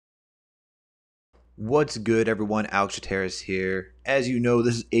What's good, everyone? Alex Chateris here. As you know,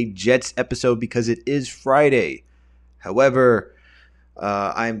 this is a Jets episode because it is Friday. However,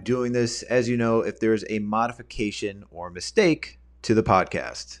 I'm doing this, as you know, if there's a modification or mistake to the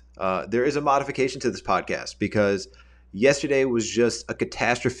podcast. There is a modification to this podcast because yesterday was just a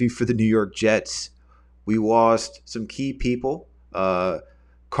catastrophe for the New York Jets. We lost some key people.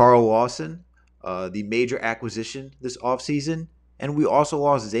 Carl Lawson, the major acquisition this offseason, and we also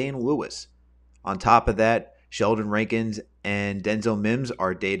lost Zane Lewis. On top of that, Sheldon Rankins and Denzel Mims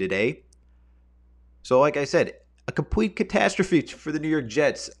are day-to-day. So like I said, a complete catastrophe for the New York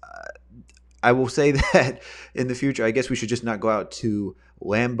Jets. I will say that in the future, I guess we should just not go out to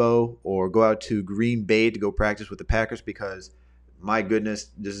Lambeau or go out to Green Bay to go practice with the Packers because, my goodness,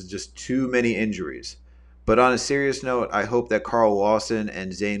 this is just too many injuries. But on a serious note, I hope that Carl Lawson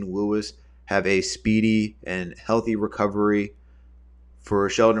and Zane Lewis have a speedy and healthy recovery. For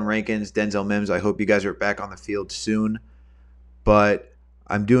Sheldon Rankins, Denzel Mims, I hope you guys are back on the field soon. But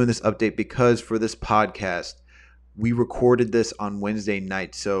I'm doing this update because for this podcast, we recorded this on Wednesday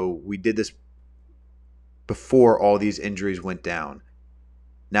night. So we did this before all these injuries went down.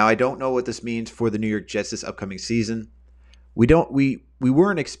 Now, I don't know what this means for the New York Jets this upcoming season. We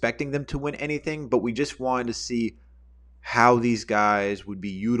weren't expecting them to win anything, but we just wanted to see how these guys would be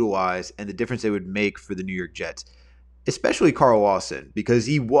utilized and the difference they would make for the New York Jets. Especially Carl Lawson, because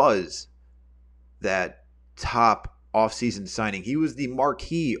he was that top offseason signing. He was the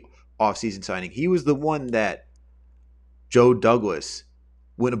marquee offseason signing. He was the one that Joe Douglas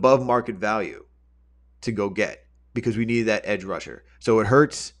went above market value to go get because we needed that edge rusher. So it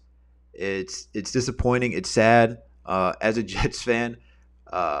hurts. It's disappointing. It's sad. As a Jets fan,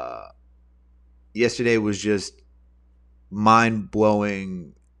 yesterday was just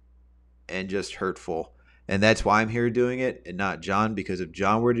mind-blowing and just hurtful. And that's why I'm here doing it and not John, because if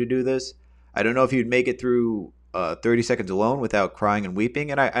John were to do this, I don't know if he'd make it through 30 seconds alone without crying and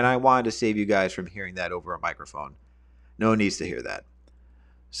weeping. And I wanted to save you guys from hearing that over a microphone. No one needs to hear that.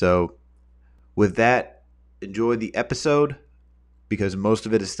 So with that, enjoy the episode because most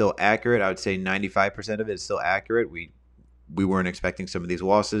of it is still accurate. I would say 95% of it is still accurate. We weren't expecting some of these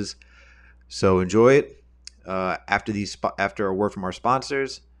losses. So enjoy it after a word from our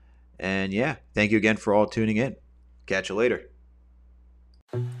sponsors. And yeah, thank you again for all tuning in. Catch you later.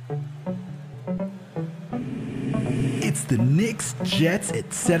 It's the Knicks, Jets,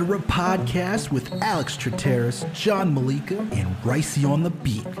 etc. podcast with Alex Trateris, John Malika, and Ricey on the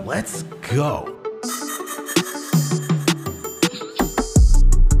beat. Let's go.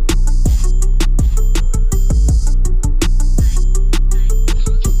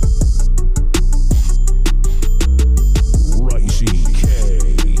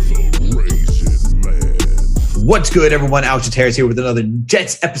 What's good, everyone? Alex Chateris here with another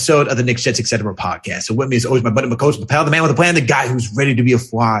Jets episode of the Knicks, Jets, etc. podcast. So with me is always my buddy, my coach, my pal, the man with a plan, the guy who's ready to be a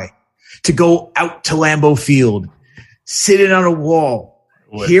fly, to go out to Lambeau Field, sit in on a wall,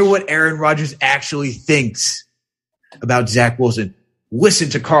 hear what Aaron Rodgers actually thinks about Zach Wilson, listen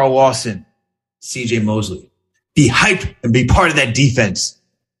to Carl Lawson, CJ Mosley, be hyped and be part of that defense.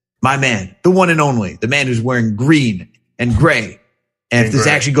 My man, the one and only, the man who's wearing green and gray. And if this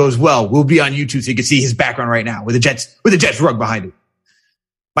actually goes well, we'll be on YouTube so you can see his background right now with the Jets rug behind it.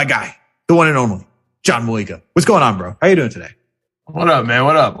 My guy, the one and only, John Malika. What's going on, bro? How you doing today? What up, man?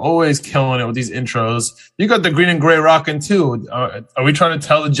 What up? Always killing it with these intros. You got the green and gray rocking too. Are we trying to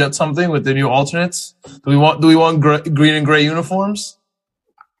tell the Jets something with the new alternates? Do we want green and gray uniforms?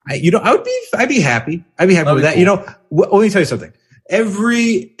 I'd be happy. I'd be happy with that. Cool. Let me tell you something.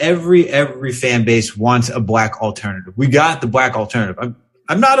 Every fan base wants a black alternative. We got the black alternative.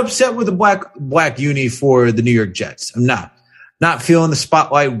 I'm not upset with the black uni for the New York Jets. I'm not feeling the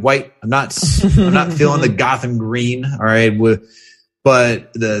spotlight white. I'm not feeling the Gotham green. All right.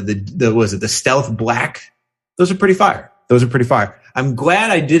 But the stealth black, those are pretty fire. I'm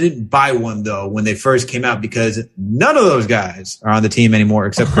glad I didn't buy one though when they first came out because none of those guys are on the team anymore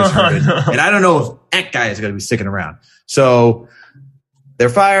except Chris Herndon. And I don't know if that guy is going to be sticking around. So they're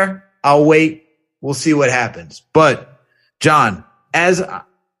fire. I'll wait. We'll see what happens. But John,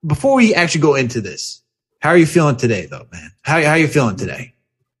 before we actually go into this, how are you feeling today though, man? How are you feeling today?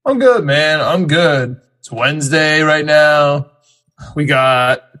 I'm good, man. I'm good. It's Wednesday right now. We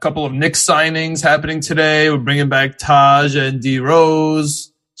got a couple of Knicks signings happening today. We're bringing back Taj and D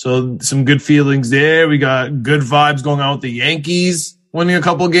Rose. So some good feelings there. We got good vibes going on with the Yankees winning a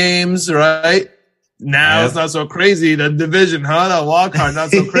couple games, right? Now It's not so crazy. The division, huh? That wild card,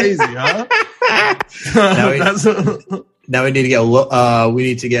 not so crazy, huh? Now we need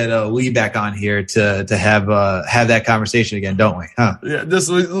to get Lee back on here to have that conversation again, don't we? Huh? Yeah, let's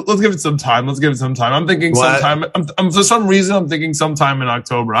give it some time. I'm thinking sometime. I'm for some reason I'm thinking sometime in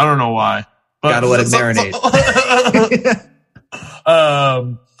October. I don't know why. Gotta let it marinate.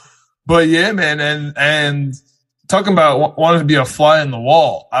 But yeah, man, and talking about wanting to be a fly in the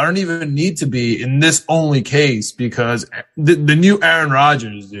wall, I don't even need to be in this only case because the new Aaron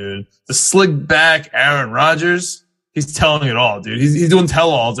Rodgers, dude, the slick back Aaron Rodgers, he's telling it all, dude. He's doing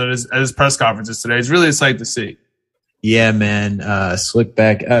tell-alls at his press conferences today. It's really a sight to see. Yeah, man, slick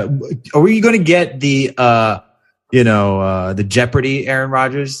back. Are we going to get the the Jeopardy Aaron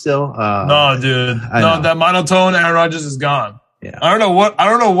Rodgers still? No, dude. That monotone Aaron Rodgers is gone. Yeah. I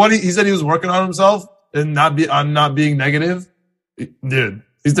don't know what he said he was working on himself and not being negative. Dude,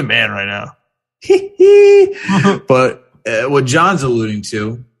 he's the man right now. But what John's alluding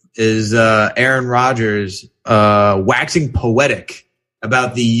to is Aaron Rodgers waxing poetic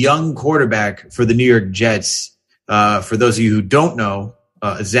about the young quarterback for the New York Jets. For those of you who don't know,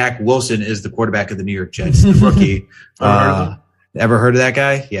 Zach Wilson is the quarterback of the New York Jets, the rookie. Ever heard of that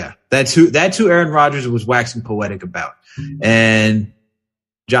guy? Yeah. That's who Aaron Rodgers was waxing poetic about. And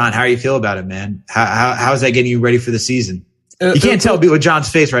John, how do you feel about it, man? How is that getting you ready for the season? You can't tell with John's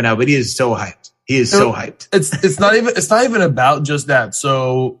face right now, but he is so hyped. He is so hyped. It's not even about just that.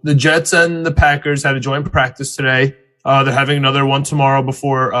 So the Jets and the Packers had a joint practice today. They're having another one tomorrow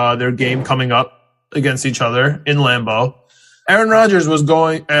before their game coming up against each other in Lambeau. Aaron Rodgers was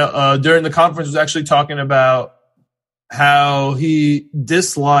going during the conference was actually talking about how he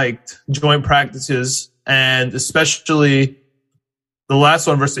disliked joint practices and especially the last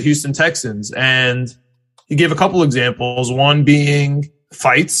one versus the Houston Texans. And he gave a couple examples, one being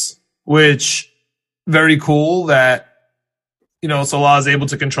fights, which very cool that, Salah is able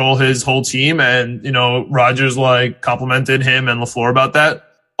to control his whole team. And, Rodgers complimented him and LaFleur about that.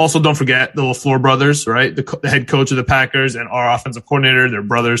 Also, don't forget the LaFleur brothers, right? The head coach of the Packers and our offensive coordinator, they're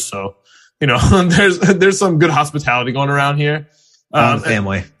brothers. So, there's some good hospitality going around here.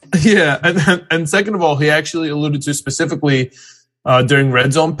 Family. And second of all, he actually alluded to specifically during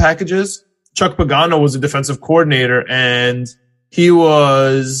red zone packages, Chuck Pagano was a defensive coordinator and he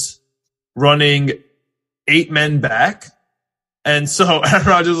was running 8 men back. And so Aaron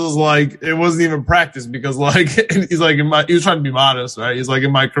Rodgers was like, it wasn't even practice because he's like, he was trying to be modest, right? He's like,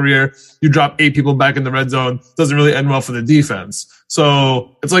 in my career, you drop 8 people back in the red zone. Doesn't really end well for the defense.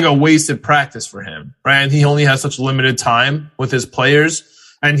 So it's like a wasted practice for him, right? And he only has such limited time with his players.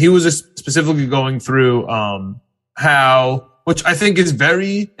 And he was just specifically going through, which I think is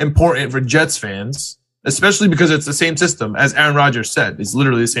very important for Jets fans, especially because it's the same system as Aaron Rodgers said. It's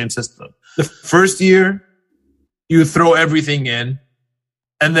literally the same system. The first year, you throw everything in.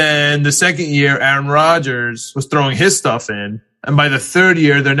 And then the second year, Aaron Rodgers was throwing his stuff in. And by the third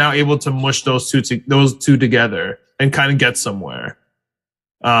year, they're now able to mush those two together and kind of get somewhere.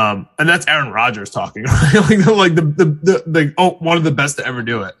 And that's Aaron Rodgers talking, right? One of the best to ever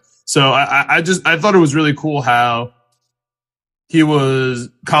do it. So I thought it was really cool how he was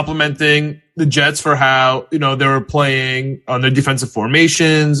complimenting the Jets for how, they were playing on their defensive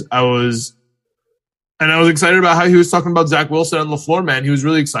formations. I was excited about how he was talking about Zach Wilson and LaFleur, man. He was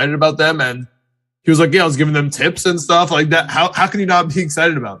really excited about them. And he was like, I was giving them tips and stuff like that. How can you not be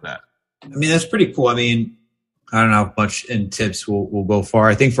excited about that? I mean, that's pretty cool. I mean, I don't know how much in tips will go far.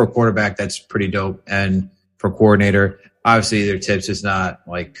 I think for a quarterback, that's pretty dope. And for a coordinator, obviously their tips is not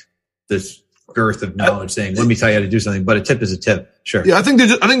like this girth of knowledge saying, let me tell you how to do something, but a tip is a tip. Sure. Yeah. I think they're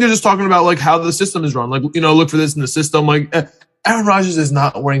just talking about how the system is run. Look for this in the system. Aaron Rodgers is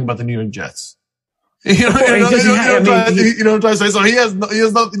not worrying about the New York Jets. You know what I'm trying to say? So he has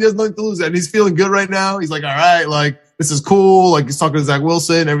nothing to lose, and he's feeling good right now. He's like, all right, this is cool. He's talking to Zach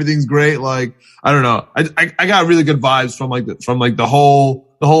Wilson, everything's great. I don't know. I got really good vibes from the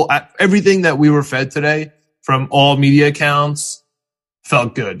whole everything that we were fed today from all media accounts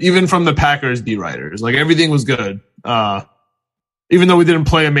felt good. Even from the Packers beat writers, everything was good. Even though we didn't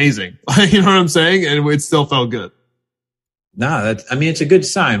play amazing, you know what I'm saying? And it still felt good. No, it's a good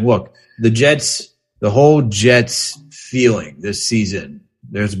sign. Look, the whole Jets feeling this season,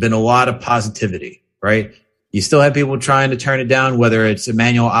 there's been a lot of positivity, right? You still have people trying to turn it down, whether it's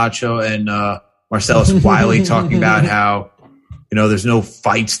Emmanuel Acho and Marcellus Wiley talking about how, there's no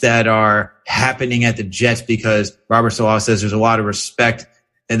fights that are happening at the Jets because Robert Saleh says there's a lot of respect.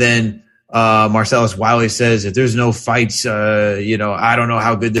 And then Marcellus Wiley says if there's no fights, I don't know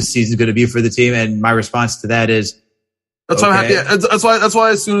how good this season's going to be for the team. And my response to that is, That's why I'm happy. That's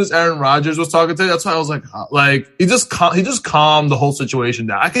why as soon as Aaron Rodgers was talking today, that's why I was like he just calmed the whole situation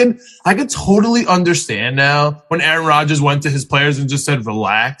down. I can totally understand now when Aaron Rodgers went to his players and just said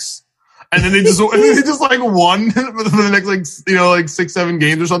relax, and then they just like won for the next like 6-7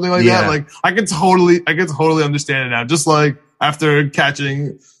 games or something like that. Like I could totally understand it now. Just like after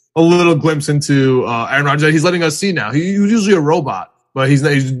catching a little glimpse into Aaron Rodgers, he's letting us see now. He was usually a robot, but he's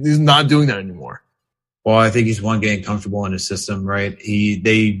not doing that anymore. Well, I think he's getting comfortable in his system, right?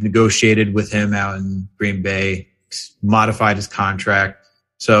 They negotiated with him out in Green Bay, modified his contract.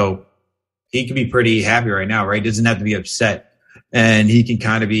 So he can be pretty happy right now, right? He doesn't have to be upset. And he can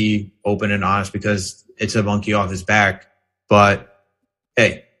kind of be open and honest because it's a monkey off his back. But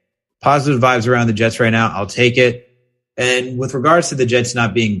hey, positive vibes around the Jets right now. I'll take it. And with regards to the Jets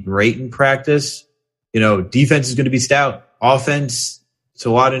not being great in practice, defense is going to be stout. Offense, it's a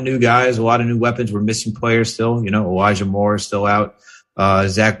lot of new guys, a lot of new weapons. We're missing players still. Elijah Moore is still out.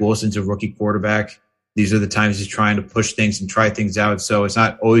 Zach Wilson's a rookie quarterback. These are the times he's trying to push things and try things out. So it's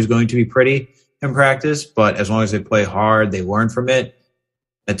not always going to be pretty in practice, but as long as they play hard, they learn from it.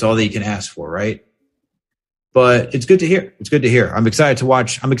 That's all that you can ask for, right? But it's good to hear. It's good to hear. I'm excited to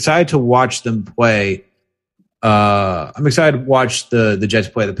watch them play. I'm excited to watch the Jets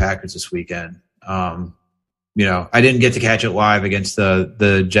play the Packers this weekend. I didn't get to catch it live against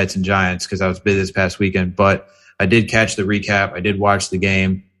the Jets and Giants because I was busy this past weekend, but I did catch the recap. I did watch the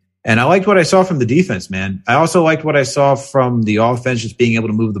game, and I liked what I saw from the defense, man. I also liked what I saw from the offense, just being able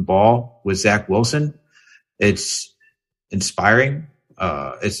to move the ball with Zach Wilson. It's inspiring.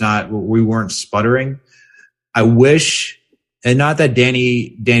 We weren't sputtering. I wish, and not that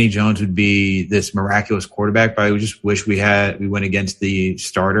Danny Jones would be this miraculous quarterback, but I just wish we went against the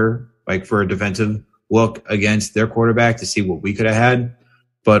starter, like for a defensive look against their quarterback to see what we could have had.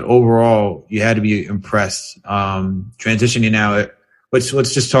 But overall, you had to be impressed. Transitioning now, let's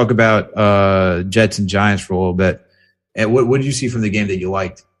just talk about Jets and Giants for a little bit. And what did you see from the game that you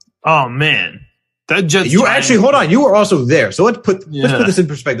liked? Oh man, that Jets. You actually hold on. You were also there, so let's put this in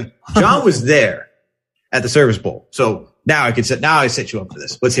perspective. John was there at the Service Bowl, so now I set you up for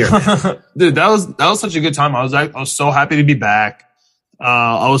this. Let's hear it. Dude, that was such a good time. I was so happy to be back.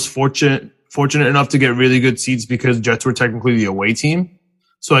 I was fortunate enough to get really good seats because Jets were technically the away team.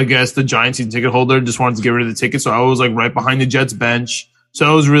 So I guess the Giants season ticket holder just wanted to get rid of the ticket. So I was like right behind the Jets bench.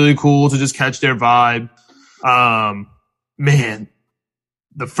 So it was really cool to just catch their vibe. Man,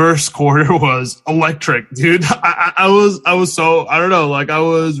 the first quarter was electric, dude. I was so, I don't know, like I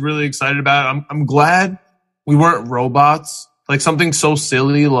was really excited about it. I'm glad we weren't robots. Like something so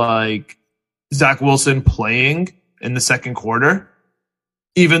silly like Zach Wilson playing in the second quarter.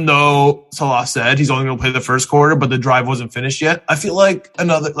 Even though Salah said he's only going to play the first quarter, but the drive wasn't finished yet. I feel like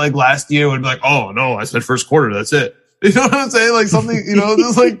last year would be like, oh no, I said first quarter. That's it. You know what I'm saying? Like something,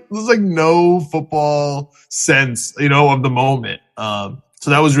 there's like no football sense, of the moment. So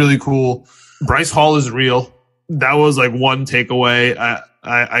that was really cool. Bryce Hall is real. That was like one takeaway.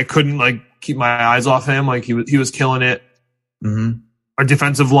 I couldn't like keep my eyes off him. Like he was killing it. Mm-hmm. Our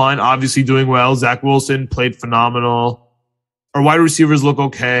defensive line obviously doing well. Zach Wilson played phenomenal. Our wide receivers look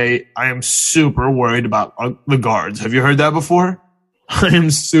okay. I am super worried about the guards. Have you heard that before? I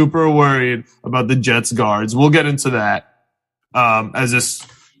am super worried about the Jets guards. We'll get into that as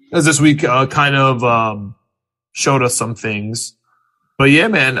this week kind of showed us some things. But yeah,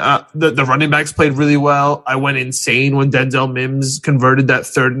 man, the running backs played really well. I went insane when Denzel Mims converted that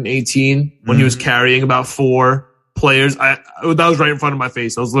 3rd and 18 when he was carrying about 4 players. That was right in front of my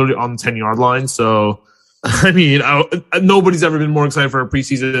face. I was literally on the 10-yard line. So, I mean, nobody's ever been more excited for a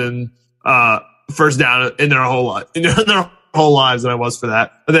preseason first down in their whole lives than I was for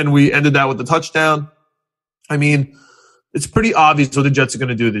that. And then we ended that with the touchdown. I mean, it's pretty obvious what the Jets are going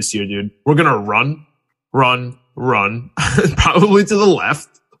to do this year, dude. We're going to run, probably to the left.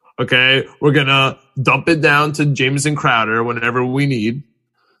 Okay. We're going to dump it down to Jamison Crowder whenever we need.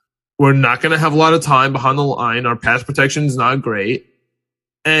 We're not going to have a lot of time behind the line. Our pass protection is not great.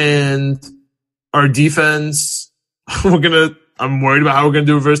 And our defense, I'm worried about how we're going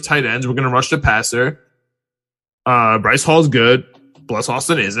to do versus tight ends. We're going to rush the passer. Bryce Hall's good. Bless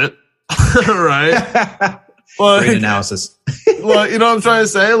Austin isn't. Right? Great analysis. Well, you know what I'm trying to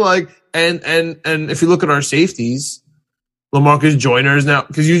say? Like, and if you look at our safeties, LaMarcus Joyner is now,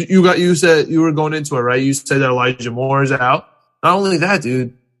 because you said you were going into it, right? You said that Elijah Moore is out. Not only that,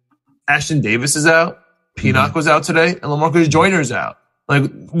 dude, Ashton Davis is out. Pinnock was out today, and LaMarcus Joyner is out. Like,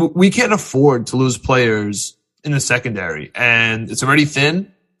 we can't afford to lose players in the secondary, and it's already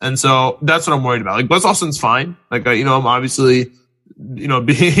thin. And so that's what I'm worried about. Like, Bless Austin's fine. Like, I'm obviously, being a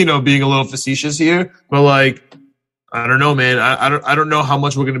little facetious here, but like, I don't know, man. I don't know how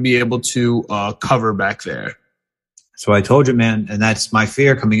much we're going to be able to cover back there. So I told you, man, and that's my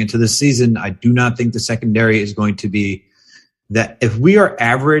fear coming into this season. I do not think the secondary is going to be that. If we are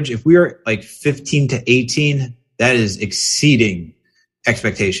average, if we are like 15 to 18, that is exceeding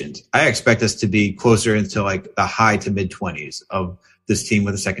expectations. I expect us to be closer into like the high to mid 20s of this team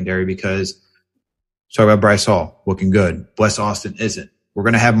with a secondary because talk about Bryce Hall looking good. Bless Austin isn't. We're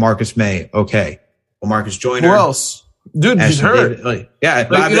going to have Marcus May. Okay. Well, Marcus Joyner. Who else? Dude, he's hurt. This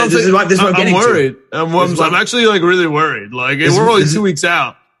is what I'm getting worried. to. I'm actually like really worried. Like we're only 2 weeks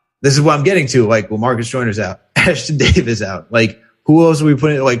out. This is what I'm getting to. Like, well, Marcus Joyner's out. Ashton Davis out. Like, who else are we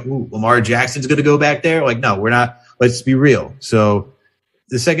putting? Like, Lamar Jackson's going to go back there? Like, no, we're not. Let's be real. So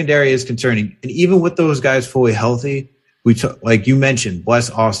the secondary is concerning. And even with those guys fully healthy, like you mentioned, Bless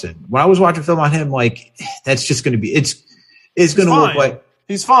Austin. When I was watching film on him, like, that's just going to be, it's going to look like.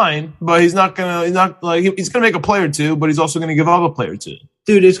 He's fine, but he's gonna make a play or two, but he's also gonna give up a play or two.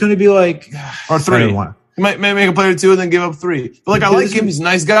 Dude, it's gonna be like or three. He might make a play or two and then give up 3. But like I like him. He's a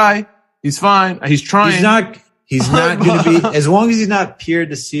nice guy. He's fine. He's trying. He's not gonna be as long as he's not Pierre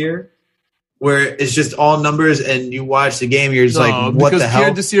Desir, where it's just all numbers and you watch the game, you're just like, what the hell?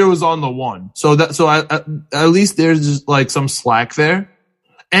 Pierre Desir was on the 1. So at least there's just like some slack there.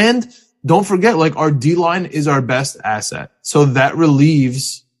 And don't forget, like, our D-line is our best asset. So that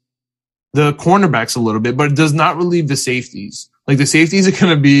relieves the cornerbacks a little bit, but it does not relieve the safeties. Like, the safeties are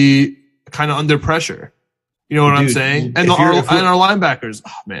going to be kind of under pressure. You know what I'm saying? And our linebackers,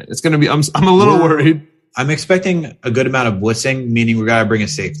 oh, man, it's going to be – I'm a little worried. I'm expecting a good amount of blitzing, meaning we got to bring a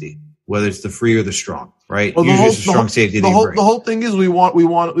safety, whether it's the free or the strong, right? Well, usually it's a strong safety. The whole thing is we want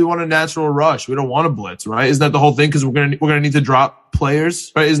a natural rush. We don't want a blitz, right? Isn't that the whole thing? Because we're gonna need to drop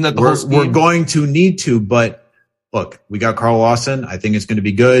players, right? Isn't that the whole scheme? We're going to need to, but look, we got Carl Lawson. I think it's going to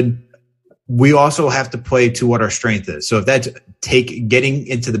be good. We also have to play to what our strength is. So if that's getting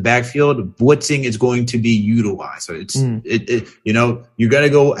into the backfield, blitzing is going to be utilized. So it's you got to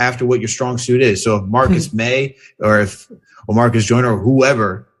go after what your strong suit is. So if Marcus May or Marcus Joyner or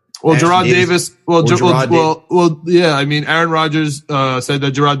whoever. Well, Gerard Davis. Yeah. I mean, Aaron Rodgers said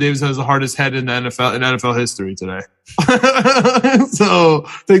that Gerard Davis has the hardest head in the NFL history today. So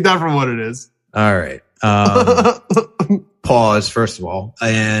take that for what it is. All right. Pause first of all,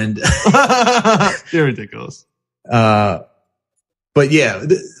 and you're ridiculous. But yeah,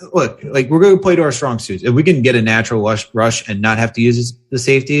 look, like we're going to play to our strong suits. If we can get a natural rush and not have to use the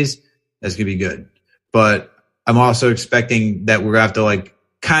safeties, that's going to be good. But I'm also expecting that we're going to have to like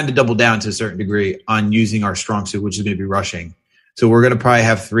kind of double down to a certain degree on using our strong suit, which is going to be rushing. So we're going to probably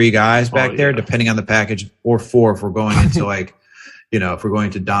have 3 guys back there, depending on the package, or 4 if we're going into like, if we're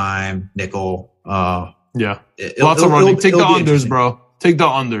going to dime, nickel. Lots of running. Take the unders, bro. Take the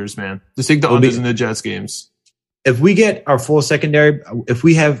unders, man. Just take the unders in the Jets games. If we get our full secondary, if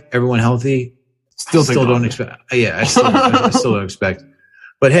we have everyone healthy, I still don't expect. Yeah, I still don't expect.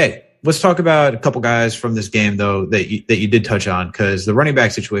 But hey, let's talk about a couple guys from this game though that you did touch on because the running back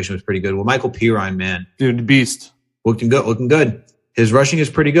situation was pretty good. Well, Michael Pirine, man, dude, beast, looking good. His rushing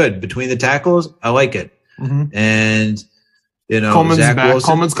is pretty good between the tackles. I like it, and Coleman's Zach back. Wilson,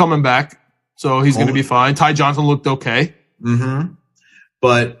 Coleman's coming back. So he's going to be fine. Ty Johnson looked okay. Mm-hmm.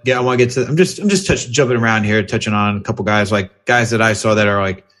 But yeah, I want to get to. I'm just jumping around here, touching on a couple guys that I saw that are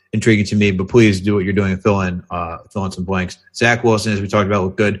like intriguing to me. But please do what you're doing and fill in some blanks. Zach Wilson, as we talked about,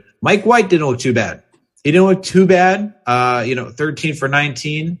 looked good. Mike White didn't look too bad. He didn't look too bad. 13 for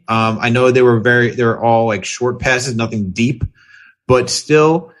 19. I know they were all like short passes, nothing deep, but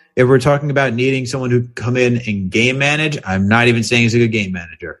still, if we're talking about needing someone who come in and game manage, I'm not even saying he's a good game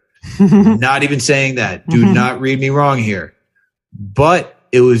manager. Not even saying that. Do not read me wrong here. But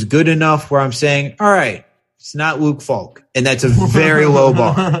it was good enough where I'm saying, all right, it's not Luke Falk. And that's a very low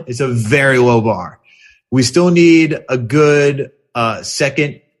bar. It's a very low bar. We still need a good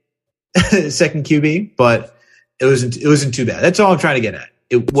second QB, but it wasn't too bad. That's all I'm trying to get at.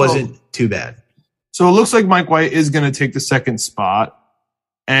 It wasn't too bad. So it looks like Mike White is going to take the second spot.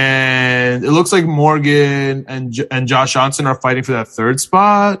 And it looks like Morgan and Josh Johnson are fighting for that third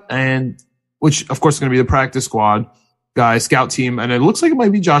spot, and which of course is going to be the practice squad guy, scout team. And it looks like it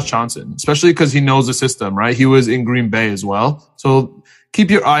might be Josh Johnson, especially because he knows the system, right? He was in Green Bay as well. So keep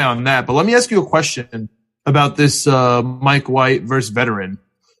your eye on that. But let me ask you a question about this Mike White versus veteran.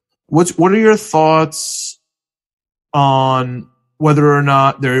 What are your thoughts on whether or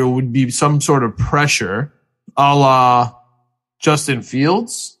not there would be some sort of pressure a la Justin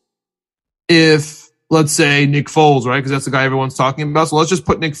Fields if, let's say, Nick Foles, right? Because that's the guy everyone's talking about. So let's just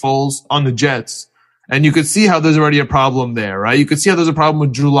put Nick Foles on the Jets. And you could see how there's already a problem there, right? You could see how there's a problem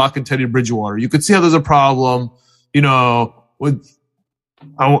with Drew Lock and Teddy Bridgewater. You could see how there's a problem with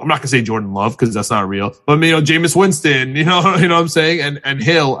I'm not gonna say Jordan Love because that's not real, but Jameis Winston, you know what I'm saying, and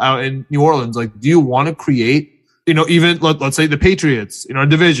Hill out in New Orleans. Like, do you want to create, even let's say the Patriots in our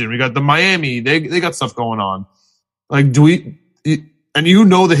division, we got the Miami, they got stuff going on. Like, and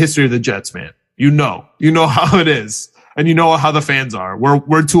the history of the Jets, man. You know how it is, and you know how the fans are.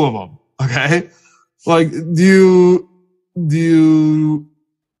 We're two of them, okay? Like, do you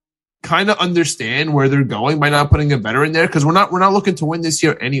kind of understand where they're going by not putting a veteran there? Because we're not looking to win this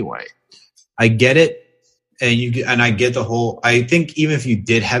year anyway. I get it, and I get the whole. I think even if you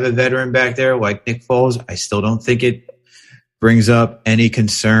did have a veteran back there like Nick Foles, I still don't think it brings up any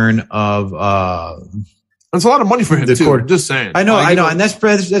concern of. It's a lot of money for him too. Just saying. I know, and that's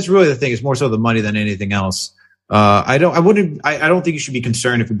really the thing. It's more so the money than anything else. I don't think you should be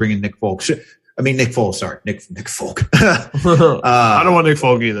concerned if you bring in Nick Folk. Nick Folk. Sorry, Nick Folk. I don't want Nick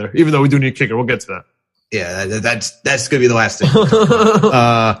Folk either. Even though we do need a kicker, we'll get to that. Yeah, that's gonna be the last thing.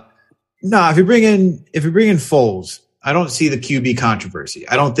 No, if you bring in Foles, I don't see the QB controversy.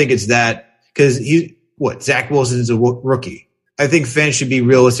 I don't think it's that because Zach Wilson is a rookie. I think fans should be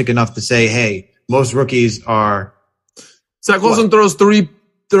realistic enough to say, hey. Most rookies are. Zach Wilson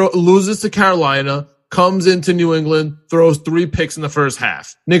loses to Carolina, comes into New England, throws 3 picks in the first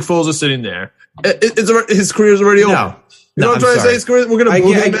half. Nick Foles is sitting there. His career's already over. You know what I'm trying to say? His career, we're going to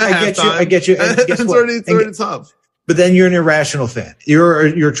move him at halftime. I get you. It's already tough. But then you're an irrational fan.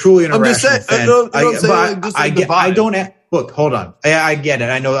 You're truly an irrational fan. I don't. Look, hold on. I get it.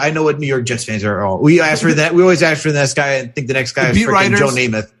 I know what New York Jets fans are all. We ask for that. We always ask for this guy and think the next guy is freaking Joe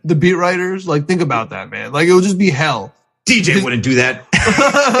Namath. The beat writers, like, think about that, man. Like, it would just be hell. DJ wouldn't do that.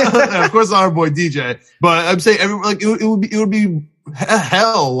 Yeah, of course not our boy DJ. But I'm saying it would be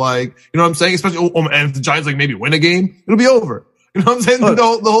hell. Like, you know what I'm saying? Especially and if the Giants maybe win a game, it'll be over. You know what I'm saying? Look, the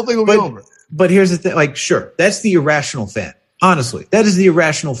whole thing will be over. But here's the thing. Like, sure, that's the irrational fan. Honestly, that is the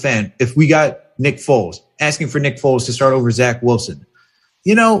irrational fan. If we got Nick Foles, asking for Nick Foles to start over Zach Wilson,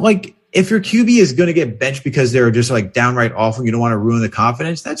 if your QB is going to get benched because they're just downright awful, you don't want to ruin the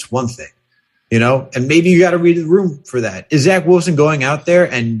confidence. That's one thing, and maybe you got to read the room for that. Is Zach Wilson going out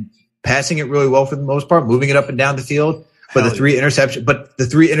there and passing it really well for the most part, moving it up and down the field? But the 3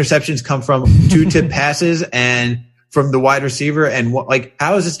 interceptions come from 2 tip passes and from the wide receiver. And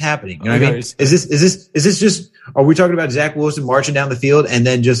how is this happening? You know what I mean? Is this just, are we talking about Zach Wilson marching down the field and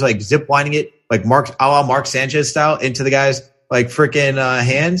then just zip lining it a la Mark Sanchez style into the guy's freaking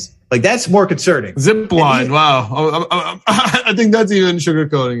hands? That's more concerning. Zip line. Wow. I think that's even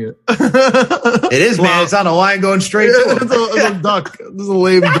sugarcoating it. It is, man. It's on a line going straight to him. It's a duck. This is a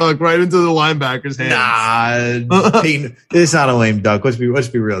lame duck right into the linebacker's hands. Nah, Peyton, it's not a lame duck. Let's be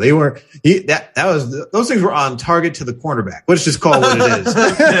real. Those things were on target to the cornerback. Let's just call it what it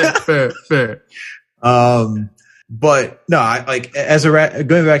is. Fair. But no,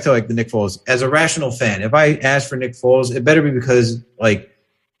 going back to the Nick Foles, as a rational fan, if I ask for Nick Foles, it better be because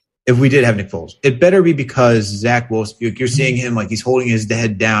if we did have Nick Foles, it better be because Zach Wilson, you're seeing him he's holding his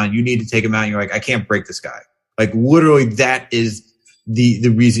head down. You need to take him out. And you're I can't break this guy. Literally, that is the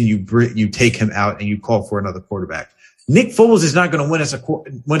reason you take him out and you call for another quarterback. Nick Foles is not going to win us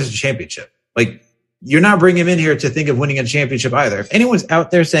a championship. You're not bringing him in here to think of winning a championship either. If anyone's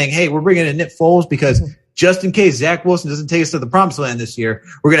out there saying, "Hey, we're bringing in Nick Foles because just in case Zach Wilson doesn't take us to the promised land this year,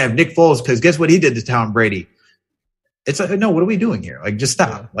 we're going to have Nick Foles because guess what he did to Tom Brady." It's no, what are we doing here? Just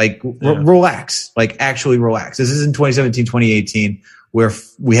stop. Relax. Actually relax. This is in 2017, 2018, where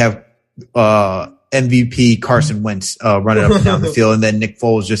we have MVP Carson Wentz running up and down the field, and then Nick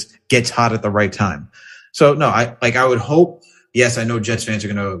Foles just gets hot at the right time. So no, I would hope. Yes, I know Jets fans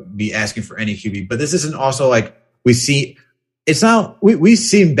are going to be asking for any QB, but this isn't also we see. It's not. We've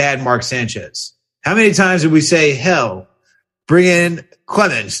seen bad Mark Sanchez. How many times did we say, "Hell, bring in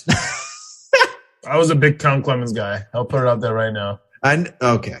Clemens"? I was a big Count Clemens guy. I'll put it out there right now.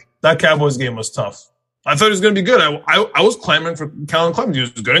 Okay. That Cowboys game was tough. I thought it was going to be good. I was clamoring for Count Clemens. He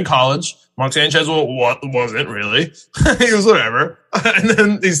was good in college. Mark Sanchez wasn't really. He was whatever. And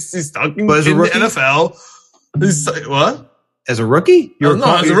then he's stuck in the NFL. He's what? As a rookie?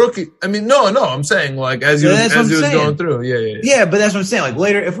 As a rookie. I mean, no. I'm saying as he was going through. Yeah. Yeah, but that's what I'm saying.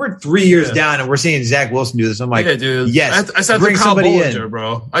 Later, if we're 3 years down and we're seeing Zach Wilson do this, I'm yeah, dude. Yes. I said bring Kyle somebody Bollinger, in,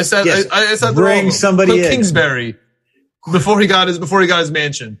 bro. I said bring somebody in. Kingsbury before he got his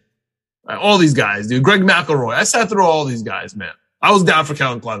mansion. All these guys, dude. Greg McElroy. I sat through all these guys, man. I was down for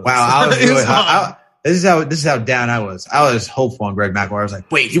Kellen Clemens. Wow, I was really hot. This is how down I was. I was hopeful on Greg McElroy. I was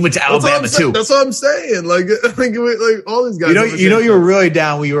wait, he went to Alabama too. That's what I'm saying. All these guys. You were really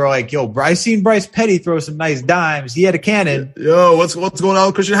down. We were yo, I seen Bryce Petty throw some nice dimes. He had a cannon. Yo, what's going on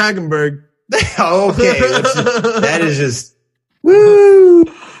with Christian Hackenberg? Okay, that is just woo.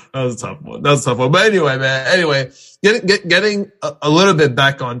 That was a tough one. But anyway, man. Anyway, getting a little bit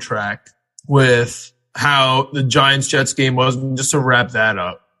back on track with how the Giants-Jets game was, just to wrap that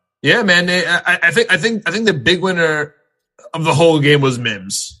up. Yeah, man. I think the big winner of the whole game was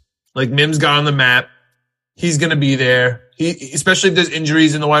Mims. Like, Mims got on the map. He's going to be there. Especially if there's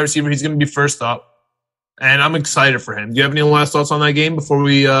injuries in the wide receiver, he's going to be first up. And I'm excited for him. Do you have any last thoughts on that game before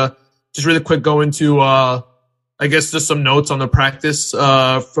we just really quick go into, I guess, just some notes on the practice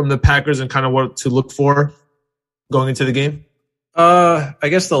from the Packers and kind of what to look for going into the game? I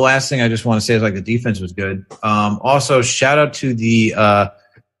guess the last thing I just want to say is, like, the defense was good. Also, shout out to the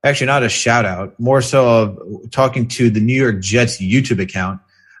actually not a shout out, more so of talking to the New York Jets YouTube account.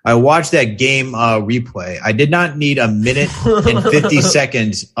 I watched that game replay. I did not need a minute and 50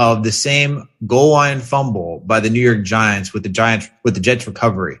 seconds of the same goal line fumble by the New York Giants with the Jets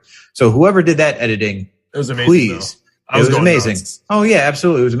recovery. So whoever did that editing, it was amazing, please. It was amazing. Nuts. Oh yeah,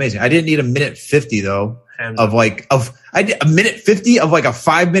 absolutely. It was amazing. I didn't need a minute 50 though I did a minute 50 of like a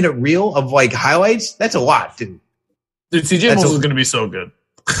 5-minute reel of like highlights. That's a lot, dude. Dude, CJ Mosley is going to be so good.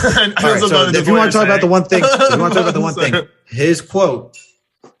 All right, so if you want to talk about the one thing, his quote,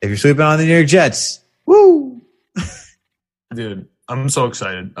 if you're sleeping on the New York Jets, woo. Dude, I'm so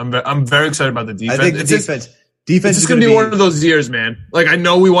excited. I'm very excited about the defense. I think the defense is going to be one of those years, man. Like, I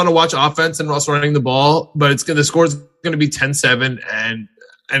know we want to watch offense and us running the ball, but the score's going to be 10-7,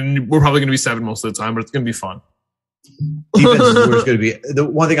 and we're probably going to be 7 most of the time, but it's going to be fun. Defense is where it's going to be. The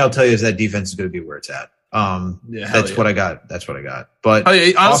one thing I'll tell you is that defense is going to be where it's at. That's what I got. But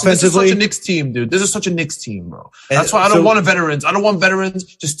honestly, offensively, this is such a Knicks team, dude. This is such a Knicks team, bro. That's why I don't want veterans. I don't want veterans.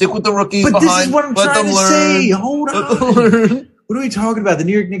 Just stick with the rookies behind. This is what I'm trying to say. Hold on. What are we talking about? The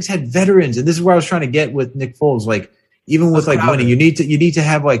New York Knicks had veterans, and this is where I was trying to get with Nick Foles. Like, even with like winning, you need to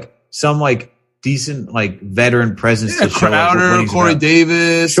have like some like decent like veteran presence to show Crowder, Corey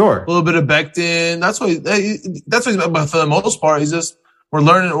Davis, sure, a little bit of Becton. That's what he's about for the most part. He's just we're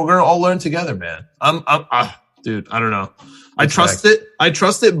learning. We're gonna all learn together, man. Dude, I don't know. I trust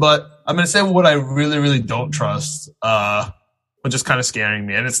it, but I'm gonna say what I really, really don't trust, which is kind of scaring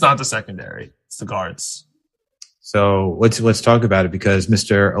me. And it's not the secondary; it's the guards. So let's talk about it because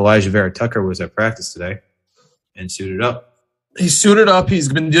Mr. Elijah Vera Tucker was at practice today and suited up. He's suited up. He's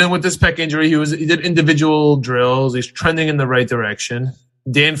been dealing with this pec injury. He did individual drills. He's trending in the right direction.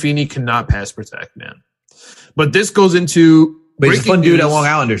 Dan Feeney cannot pass protect, man. But this goes into. But he's a fun dude at Long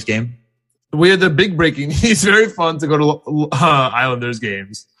Islanders game. We had the big breaking. He's very fun to go to Islanders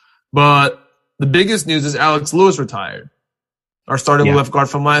games. But the biggest news is Alex Lewis retired, our starting left guard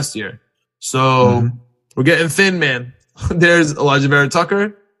from last year. So we're getting thin, man. There's Elijah Vera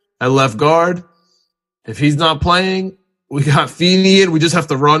Tucker at left guard. If he's not playing, we got Feeney in. We just have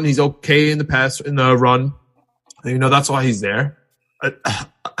to run. He's okay in the run. That's why he's there.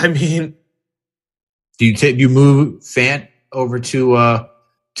 I mean, do you move Fant over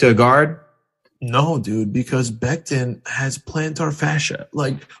to guard? No, dude, because Becton has plantar fascia.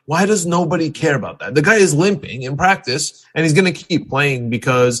 Like, why does nobody care about that? The guy is limping in practice, and he's going to keep playing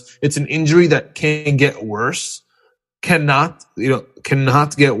because it's an injury that can get worse, cannot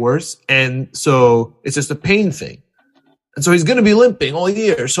get worse, and so it's just a pain thing. And so he's going to be limping all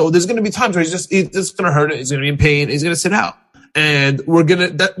year. So there's going to be times where he's just going to hurt it. He's going to be in pain. He's going to sit out, and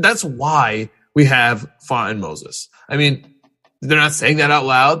that's why we have Font and Moses. I mean, they're not saying that out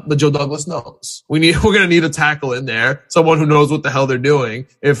loud, but Joe Douglas knows. We're going to need a tackle in there, someone who knows what the hell they're doing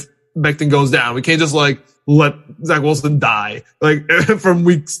if Becton goes down. We can't just let Zach Wilson die from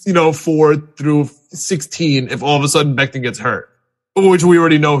weeks 4 through 16 if all of a sudden Becton gets hurt, which we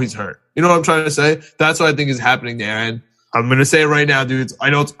already know he's hurt. You know what I'm trying to say? That's what I think is happening there. And I'm going to say it right now, dudes. I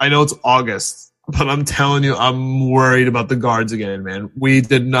know it's August. But I'm telling you, I'm worried about the guards again, man. We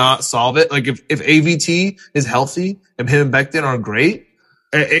did not solve it. Like, if AVT is healthy and him and Becton are great,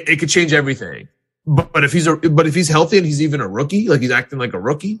 it could change everything. But if he's healthy and he's even a rookie, like he's acting like a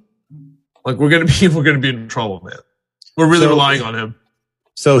rookie, like we're gonna be in trouble, man. We're really relying on him.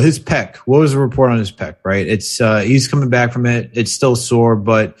 So his pec, what was the report on his pec? Right, it's he's coming back from it. It's still sore,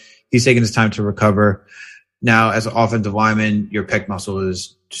 but he's taking his time to recover. Now, as an offensive lineman, your pec muscle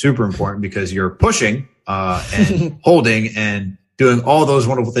is super important because you're pushing and holding and doing all those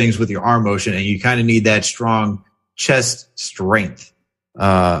wonderful things with your arm motion, and you kind of need that strong chest strength.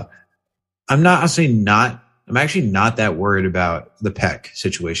 I'm actually not that worried about the pec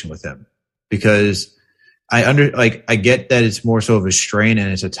situation with him because I get that it's more so of a strain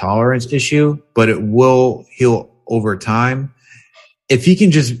and it's a tolerance issue, but it will heal over time. If he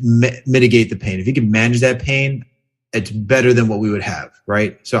can just mitigate the pain, if he can manage that pain, it's better than what we would have,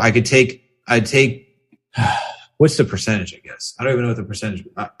 right? So I could take I'd take what's the percentage? I guess I don't even know what the percentage.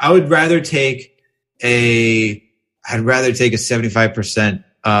 I would rather take a 75%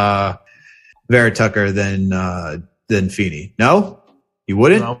 Vera Tucker than Feeney. No, you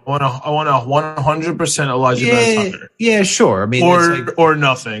wouldn't. I want a 100% Elijah Vera Tucker. Yeah, sure. I mean, or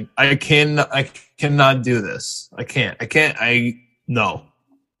nothing. I cannot do this. I can't. No.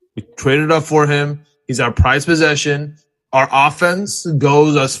 We traded up for him. He's our prized possession. Our offense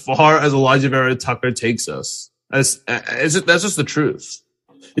goes as far as Elijah Vera Tucker takes us. That's just the truth.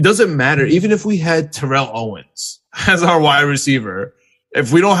 It doesn't matter. Even if we had Terrell Owens as our wide receiver,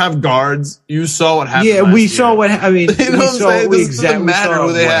 if we don't have guards, you saw what happened. Yeah, we saw what I mean. You know what I'm saying? It doesn't matter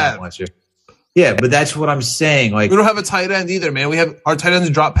who they have. Yeah, but that's what I'm saying. Like, we don't have a tight end either, man. We have our tight ends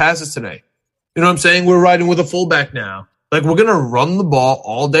drop passes today. You know what I'm saying? We're riding with a fullback now. Like, we're gonna run the ball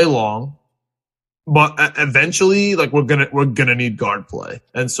all day long, but eventually, like, we're gonna need guard play,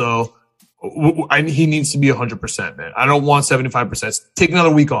 and so he needs to be 100%, man. I don't want 75%. Take another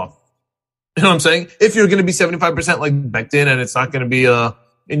week off. You know what I'm saying? If you're gonna be 75% like Becton, and it's not gonna be a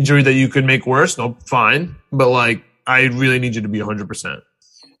injury that you could make worse, no, fine. But like, I really need you to be 100%.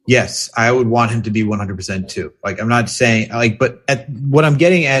 Yes, I would want him to be 100% too. Like, I'm not saying like, but what I'm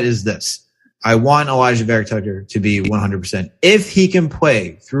getting at is this. I want Elijah Vera Tucker to be 100% if he can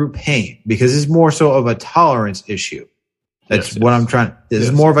play through pain, because it's more so of a tolerance issue. That's what I'm trying. This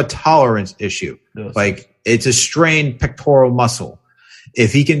is more of a tolerance issue. Yes. Like, it's a strained pectoral muscle.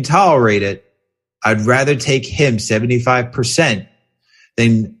 If he can tolerate it, I'd rather take him 75%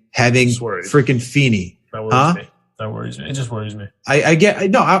 than having freaking Feeney. That worries me. That worries me. It just worries me.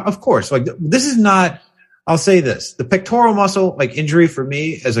 Of course. Like, this is not. I'll say this: the pectoral muscle, like, injury for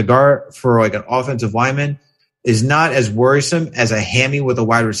me as a guard for like an offensive lineman, is not as worrisome as a hammy with a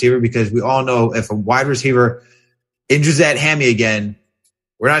wide receiver, because we all know if a wide receiver injures that hammy again,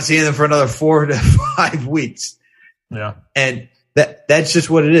 we're not seeing them for another 4 to 5 weeks. Yeah, and that's just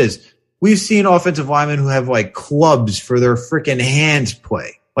what it is. We've seen offensive linemen who have like clubs for their freaking hands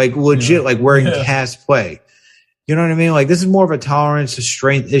play, like legit, like wearing cast play. You know what I mean? Like, this is more of a tolerance to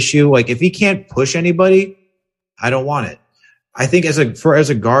strength issue. Like, if he can't push anybody, I don't want it. I think as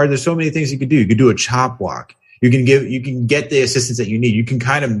a guard, there's so many things you could do. You could do a chop block. You can get the assistance that you need. You can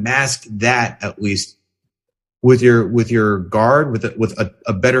kind of mask that at least with your guard, with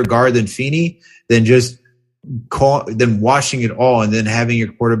a better guard than Feeney, than just washing it all and then having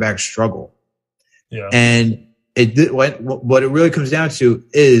your quarterback struggle. Yeah. And what it really comes down to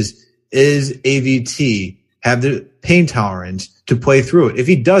is AVT have the pain tolerance to play through it. If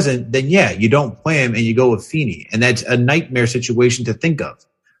he doesn't, then yeah, you don't play him and you go with Feeney. And that's a nightmare situation to think of.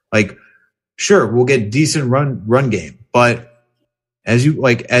 Like, sure, we'll get decent run game, but as you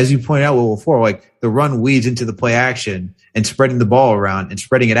pointed out before, like, the run weeds into the play action and spreading the ball around and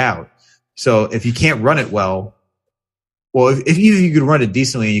spreading it out. So if you can't run it well, if you could run it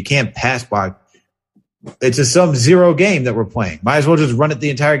decently and you can't pass block, it's a sub-zero game that we're playing. Might as well just run it the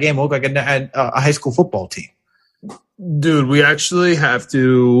entire game and look like a high school football team. Dude, we actually have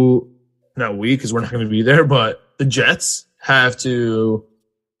to, not we, because we're not going to be there, but the Jets have to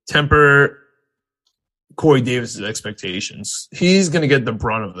temper Corey Davis's expectations. He's going to get the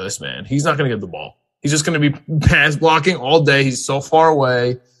brunt of this, man. He's not going to get the ball. He's just going to be pass blocking all day. He's so far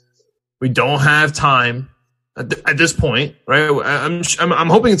away. We don't have time at this point, right? I'm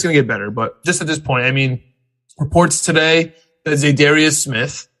hoping it's going to get better, but just at this point, I mean, reports today that Zadarius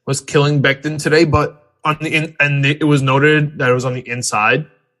Smith was killing Becton today, but it was noted that it was on the inside.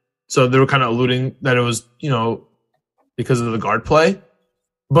 So they were kind of alluding that it was, because of the guard play.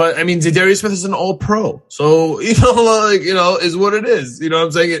 But I mean, Zadarius Smith is an all-pro. So, is what it is. You know what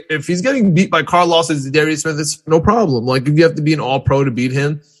I'm saying? If he's getting beat by Carl Lawson, Zadarius Smith, it's no problem. Like, if you have to be an all-pro to beat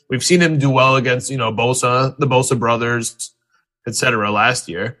him, we've seen him do well against, Bosa, the Bosa brothers, et cetera, last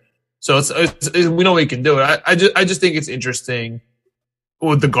year. So we know he can do it. I just think it's interesting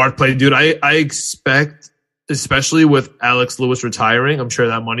with the guard play, dude. I expect, especially with Alex Lewis retiring, I'm sure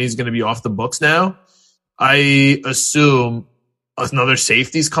that money is going to be off the books now. I assume another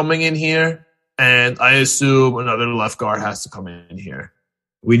safety's coming in here, and I assume another left guard has to come in here.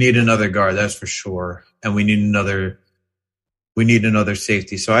 We need another guard, that's for sure, and we need another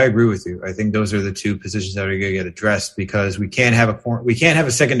safety. So I agree with you. I think those are the two positions that are going to get addressed, because we can't have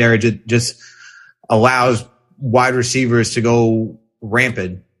a secondary that just allows wide receivers to go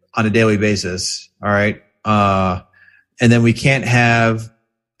rampant on a daily basis. All right. And then we can't have,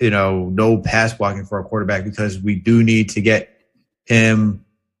 no pass blocking for our quarterback, because we do need to get him,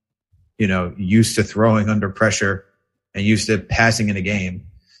 used to throwing under pressure and used to passing in a game,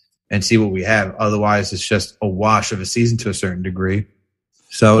 and see what we have. Otherwise, it's just a wash of a season to a certain degree.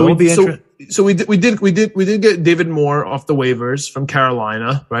 So it will be interesting. So we did get David Moore off the waivers from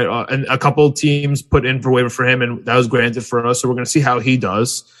Carolina, right? And a couple teams put in for waiver for him, and that was granted for us. So we're going to see how he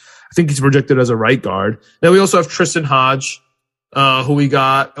does. I think he's projected as a right guard. Then we also have Tristan Hodge, who we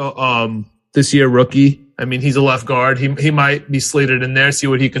got this year, rookie. I mean, he's a left guard. He might be slated in there, see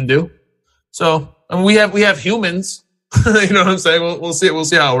what he can do. So, and we have humans. You know what I'm saying? We'll see. We'll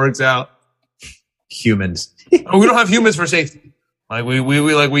see how it works out. Humans. We don't have humans for safety. Like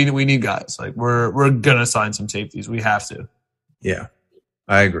we need guys. Like we're gonna sign some safeties. We have to. Yeah,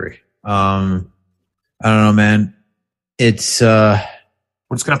 I agree. I don't know, man. It's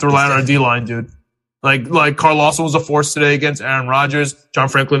we're just gonna have to rely on our D line, dude. Like Carl Lawson was a force today against Aaron Rodgers, John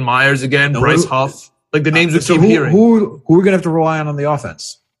Franklin Myers again, Bryce Huff. Like the names we keep hearing. Who are we gonna have to rely on the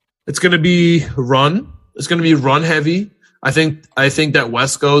offense? It's gonna be run. It's gonna be run heavy. I think that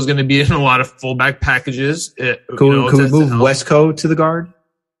Wesco is gonna be in a lot of fullback packages. Could we move Wesco to the guard?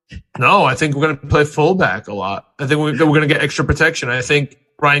 No, I think we're gonna play fullback a lot. I think we're gonna get extra protection. I think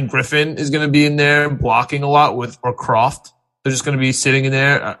Ryan Griffin is gonna be in there blocking a lot or Croft. They're just going to be sitting in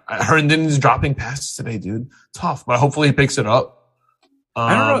there. Herndon's dropping passes today, dude. Tough, but hopefully he picks it up.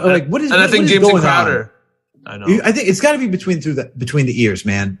 I don't know. Like, what is? And I think Jameson Crowder. I know. I think it's got to be between the ears,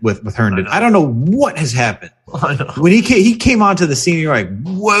 man. With Herndon, I don't know what has happened. I know. When he came onto the scene, you're like,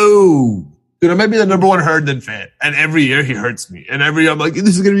 whoa, dude. I might be the number one Herndon fan, and every year he hurts me. And every year I'm like,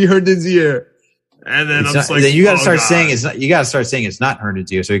 this is going to be Herndon's year. And then I'm just like, then you got to start saying it's not. You got to start saying it's not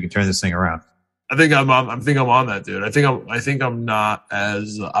Herndon's year, so you can turn this thing around. I think I'm on that, dude. I think I'm not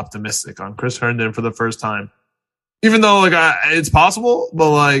as optimistic on Chris Herndon for the first time, even though it's possible,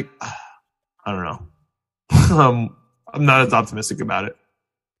 but I don't know. I'm not as optimistic about it.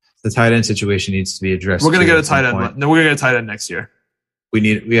 The tight end situation needs to be addressed. We're gonna get a tight end. No, we're gonna get a tight end next year. We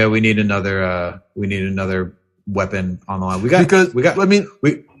need another weapon on the line. Go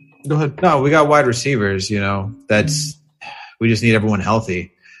ahead. No, we got wide receivers. You know, we just need everyone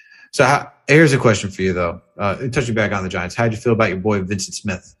healthy. So here's a question for you, though. Touching back on the Giants, how'd you feel about your boy Vincent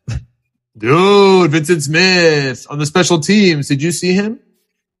Smith? Dude, Vincent Smith on the special teams. Did you see him?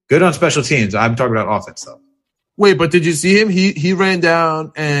 Good on special teams. I'm talking about offense, though. Wait, but did you see him? He ran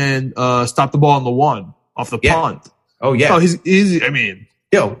down and stopped the ball on the one off the punt. Oh, yeah. Oh, he's easy. I mean,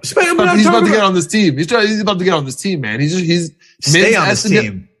 he's about to get on this team. He's about to get on this team, man. He's stay on this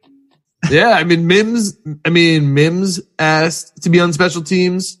team. Yeah, I mean, Mims asked to be on special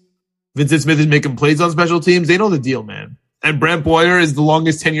teams. Vincent Smith is making plays on special teams. They know the deal, man. And Brent Boyer is the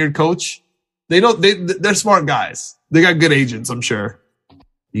longest tenured coach. They're smart guys. They got good agents, I'm sure.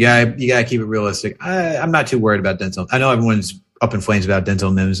 You gotta keep it realistic. I'm not too worried about Denzel. I know everyone's up in flames about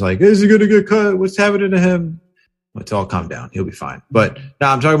Denzel Mims. Like, is he gonna get cut? What's happening to him? Let's all calm down. He'll be fine. But no,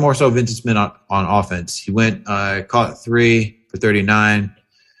 I'm talking more so Vincent Smith on offense. He went caught 3 for 39.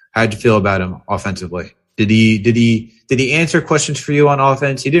 How'd you feel about him offensively? Did he answer questions for you on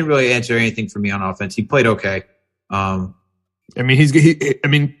offense? He didn't really answer anything for me on offense. He played okay. I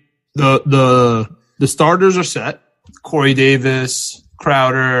mean, the starters are set. Corey Davis,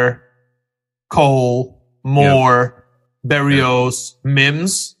 Crowder, Cole, Moore, Berrios,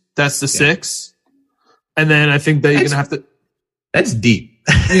 Mims. That's the 6. And then I think that you're gonna have to. That's deep.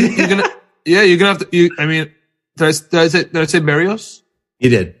 You're gonna have to. Did I say Berrios? You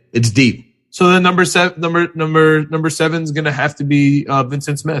did. It's deep. So then number 7 is gonna have to be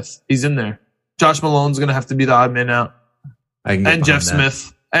Vincent Smith. He's in there. Josh Malone's gonna have to be the odd man out. And Jeff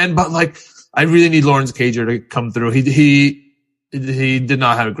Smith. But I really need Lawrence Cager to come through. He did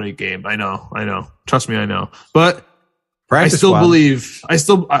not have a great game. I know. Trust me, I know. But practice I still squad. Believe.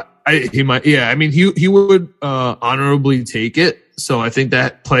 He might. Yeah. I mean, he would honorably take it. So I think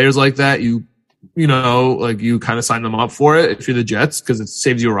that players like that, you kind of sign them up for it if you're the Jets because it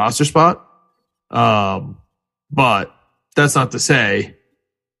saves you a roster spot. But that's not to say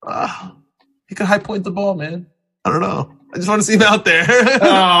he could high point the ball, man. I don't know. I just want to see him out there.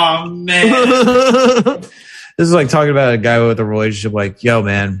 Oh man. This is like talking about a guy with a relationship. Like, yo,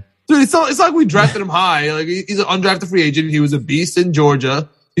 man, dude, it's not like we drafted him high. Like he's an undrafted free agent. He was a beast in Georgia.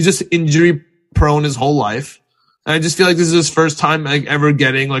 He's just injury prone his whole life. And I just feel like this is his first time ever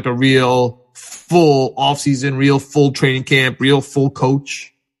getting like a real full offseason, real full training camp, real full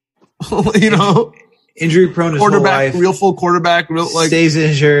coach. Injury prone his whole life. Real full quarterback. Stays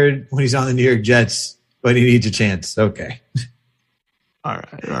injured when he's on the New York Jets, but he needs a chance. Okay. All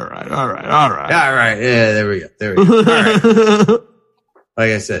right. Yeah, there we go. All right.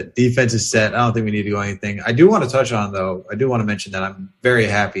 Like I said, defense is set. I don't think we need to go anything. I do want to touch on, though, I do want to mention that I'm very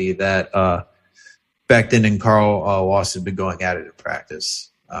happy that Becton and Carl Loss have been going at it in practice.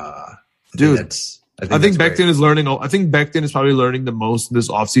 Dude, I think Becton is learning. I think Becton is probably learning the most this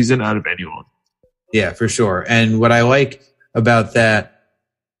offseason out of anyone. Yeah, for sure. And what I like about that,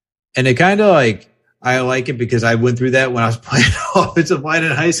 and it kind of like, I like it because I went through that when I was playing offensive line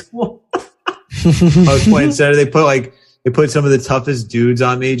in high school. I was playing center. They put some of the toughest dudes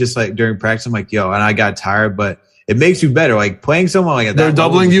on me just like during practice. I'm like, yo, and I got tired, but it makes you better. Like playing someone like that. They're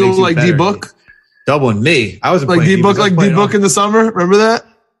doubling you like D-Book? Doubling me. I was like D-Book, like D-Book in the summer. Remember that?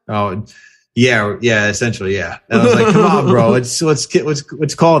 Oh, yeah, essentially, yeah. And I was like, come on, bro,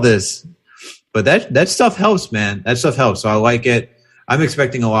 let's call this. But that stuff helps, man. That stuff helps. So I like it. I'm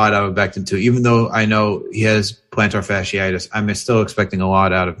expecting a lot out of Becton too, even though I know he has plantar fasciitis. I'm still expecting a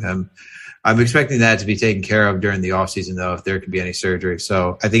lot out of him. I'm expecting that to be taken care of during the offseason, though, if there could be any surgery.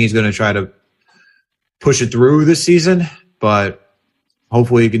 So I think he's going to try to push it through this season, but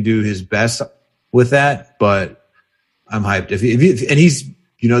hopefully he can do his best with that. But I'm hyped. And he's,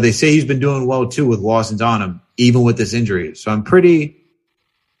 they say he's been doing well too with Lawson's on him, even with this injury. So I'm pretty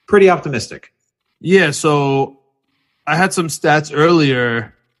optimistic. Yeah. So I had some stats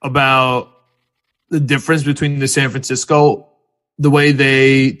earlier about the difference between the San Francisco, the way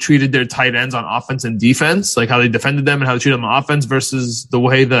they treated their tight ends on offense and defense, like how they defended them and how they treated them on offense versus the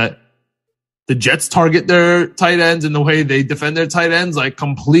way that the Jets target their tight ends and the way they defend their tight ends, like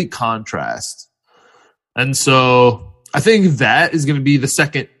complete contrast. And so I think that is going to be the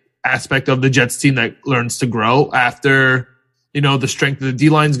second aspect of the Jets team that learns to grow after, the strength of the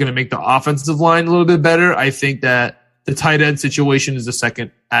D-line is going to make the offensive line a little bit better. I think that the tight end situation is the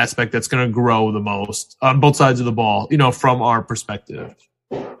second aspect that's going to grow the most on both sides of the ball, from our perspective.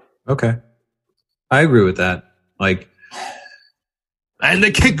 Okay. I agree with that. And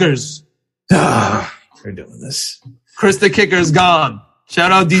the kickers. They're doing this. Chris the kicker's gone.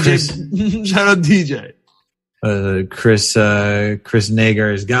 Shout out DJ. Shout out DJ. Chris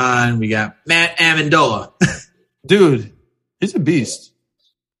Nager is gone. We got Matt Amendola. Dude, he's a beast.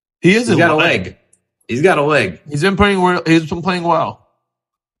 He's got a leg. He's got a leg. He's been playing well.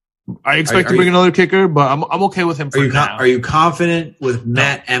 I expect to bring another kicker, but I'm okay with him for now. Are you confident with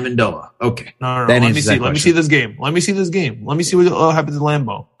Matt Amendola? Okay. No. Let me see. Let me see this game. Let me see what happens in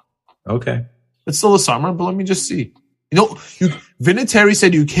Lambeau. Okay. It's still the summer, but let me just see. Vinatieri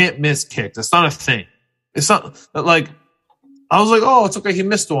said you can't miss kicks. That's not a thing. It's not like I was like, oh, it's okay. He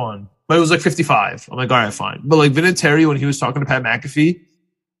missed one, but it was like 55. I'm like, all right, fine. But like Vinatieri, when he was talking to Pat McAfee,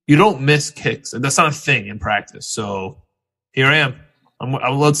 you don't miss kicks. That's not a thing in practice. So here I am.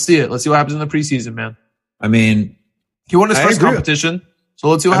 Let's see it. Let's see what happens in the preseason, man. I mean, he won his first competition. So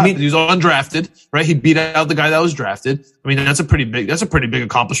let's see what happens. He was undrafted, right? He beat out the guy that was drafted. I mean, that's a pretty big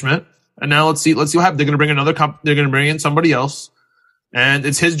accomplishment. And now let's see what happens. They're going to bring they're going to bring in somebody else, and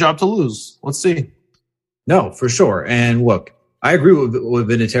it's his job to lose. Let's see. No, for sure. And look, I agree with what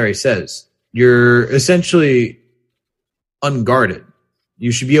Vinatieri says. You're essentially unguarded.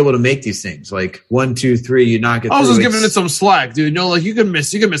 You should be able to make these things like 1, 2, 3. You knock it. I was just giving it some slack, dude. You can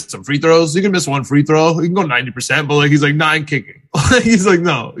miss some free throws. You can miss one free throw. You can go 90%, but he's like 9 kicking. He's like,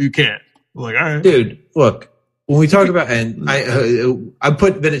 no, you can't. I'm like, all right, dude. Look, when we talk about, and I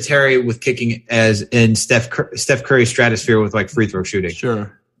put Vinatieri with kicking as in Steph Curry stratosphere with like free throw shooting.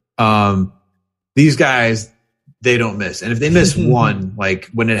 Sure. These guys, they don't miss. And if they miss one, like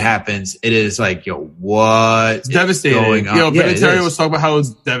when it happens, it is like, yo, what? It's devastating. Going on? Vinatieri was talking about how it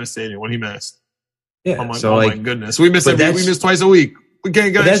was devastating when he missed. Yeah. I'm like, my goodness. We miss twice a week. We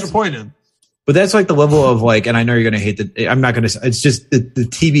can't get an extra point in. But that's like the level of like, and I know you're going to hate it's just the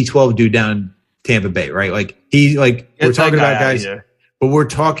TB12 dude down in Tampa Bay, right? Like we're talking about guys, but we're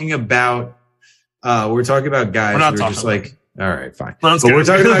talking about guys who are just like, all right, fine. But we're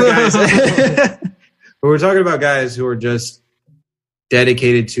talking about guys. But we're talking about guys who are just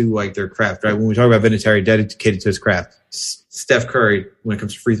dedicated to like their craft, right? When we talk about Vinatieri, dedicated to his craft. Steph Curry, when it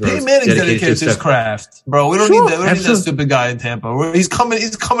comes to free throws, Peyton Manning's dedicated to his craft, bro. We don't need that. We don't need that stupid guy in Tampa. He's coming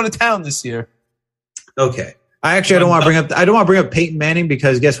to town this year. Okay. I don't want to bring up Peyton Manning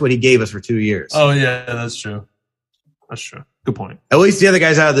because guess what he gave us for 2 years. Oh yeah, that's true. Good point. At least the other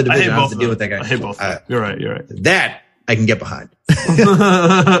guys out of the division have to deal with that guy. I hate both. You're right. That I can get behind.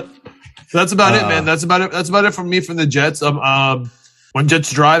 So that's about it, man. That's about it from me from the Jets. When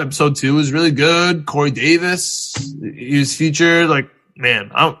Jets Drive, episode 2 is really good. Corey Davis, he was featured. Like, man,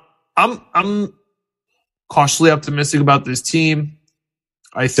 I'm cautiously optimistic about this team.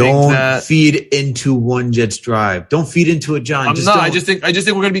 I think don't feed into one Jets Drive. Don't feed into it, John. I just think we're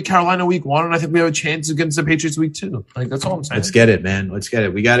going to be Carolina week 1, and I think we have a chance against the Patriots week 2. Like that's all I'm saying. Let's get it, man. Let's get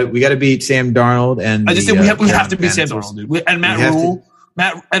it. We got to beat Sam Darnold, and I just think we have to beat Sam Darnold, dude. And Matt Rule,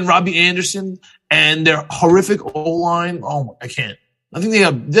 and Robbie Anderson, and their horrific O line. Oh, I can't. I think they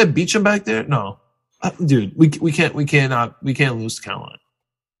have Beecham back there. No, Dude, we can't lose to Carolina.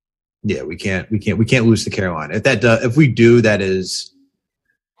 Yeah, we can't lose to Carolina. If we do, that is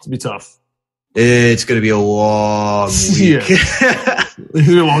It's gonna be tough. It's going to be a long week. It's gonna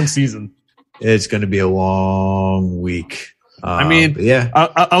be a long season. It's going to be a long week. I mean, yeah,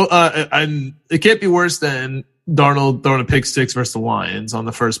 it can't be worse than Darnold throwing a pick six versus the Lions on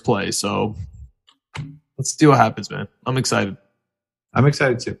the first play. So let's see what happens, man. I'm excited. I'm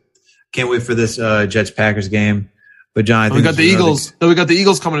excited too. Can't wait for this Jets Packers game. But John, I think we got the Eagles. We got the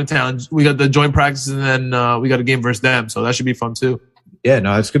Eagles coming to town. We got the joint practice, and then we got a game versus them. So that should be fun too. Yeah,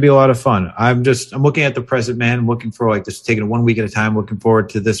 no, it's gonna be a lot of fun. I'm looking at the present, man. I'm looking for just taking it 1 week at a time. Looking forward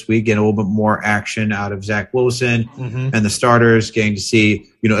to this week, getting a little bit more action out of Zach Wilson and the starters. Getting to see,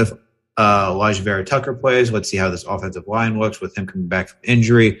 if Elijah Vera Tucker plays. Let's see how this offensive line looks with him coming back from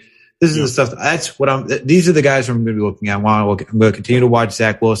injury. This is the stuff. These are the guys I'm going to be looking at. I'm going to continue to watch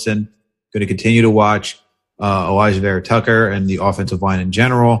Zach Wilson. Going to continue to watch Elijah Vera Tucker and the offensive line in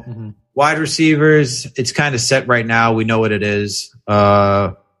general. Wide receivers, it's kind of set right now. We know what it is.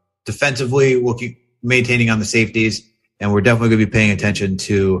 Defensively, maintaining on the safeties, and we're definitely going to be paying attention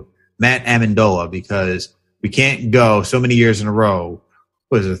to Matt Amendola because we can't go so many years in a row.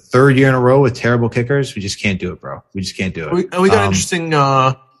 What is it, third year in a row with terrible kickers? We just can't do it, bro. We just can't do it. We got interesting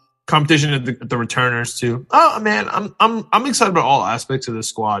competition at the returners too. Oh man, I'm excited about all aspects of the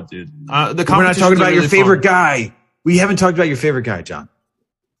squad, dude. We're not talking about your favorite guy. We haven't talked about your favorite guy, John.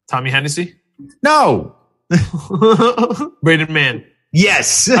 Tommy Hennessy? No. Braden Mann.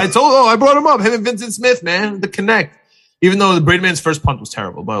 Yes. I brought him up. Him and Vincent Smith, man. The connect. Even though the Braden Mann's first punt was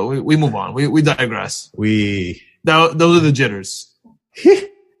terrible, but we move on. We digress. Those are the jitters.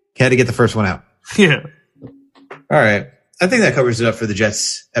 Had to get the first one out. Yeah. All right. I think that covers it up for the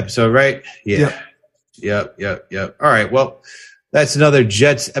Jets episode, right? Yeah. Yep. All right. Well, that's another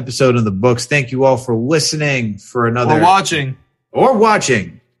Jets episode in the books. Thank you all for listening for another. Or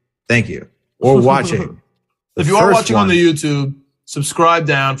watching. Thank you. Or watching. If you are watching on the YouTube, subscribe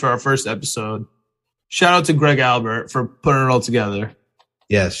down for our first episode. Shout out to Greg Albert for putting it all together.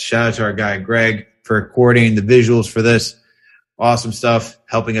 Yes. Shout out to our guy, Greg, for coordinating the visuals for this. Awesome stuff.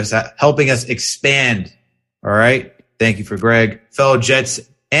 Helping us expand. All right. Thank you for Greg. Fellow Jets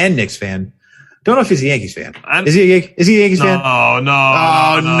and Knicks fan. Don't know if he's a Yankees fan. Is he a Yankees fan? No.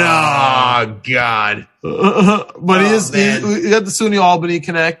 God. But he is. We got the SUNY Albany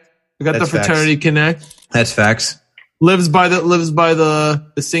connect. We got the fraternity connect. That's facts. Lives by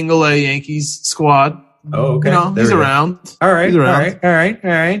the single A Yankees squad. Oh, okay. He's around. All right. All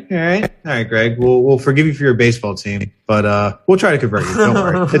right, Greg. We'll forgive you for your baseball team, but we'll try to convert you. Don't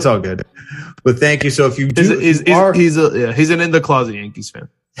worry. It's all good. But thank you. So if you he's an in the closet Yankees fan.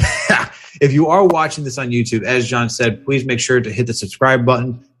 If you are watching this on YouTube, as John said, please make sure to hit the subscribe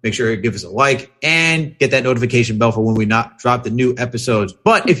button. Make sure to give us a like and get that notification bell for when we drop the new episodes.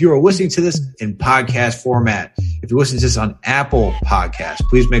 But if you are listening to this in podcast format, if you're listening to this on Apple Podcasts,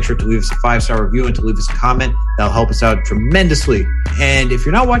 please make sure to leave us a 5-star review and to leave us a comment. That'll help us out tremendously. And if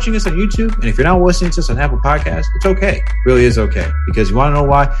you're not watching us on YouTube and if you're not listening to us on Apple Podcasts, it's okay. It really is okay. Because you want to know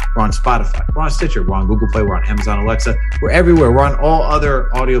why? We're on Spotify. We're on Stitcher. We're on Google Play. We're on Amazon Alexa. We're everywhere. We're on all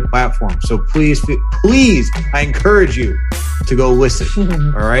other audio platforms. So please, I encourage you to go listen.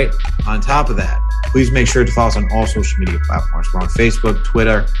 All right. On top of that, please make sure to follow us on all social media platforms. We're on Facebook,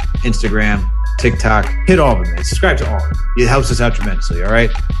 Twitter, Instagram, TikTok. Hit all of them, man. Subscribe to all of them. It helps us out tremendously. All right.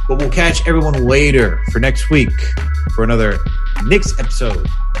 But we'll catch everyone later for next week for another Knicks episode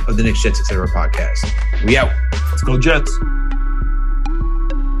of the Knicks Jets Etc. podcast. We out. Let's go Jets.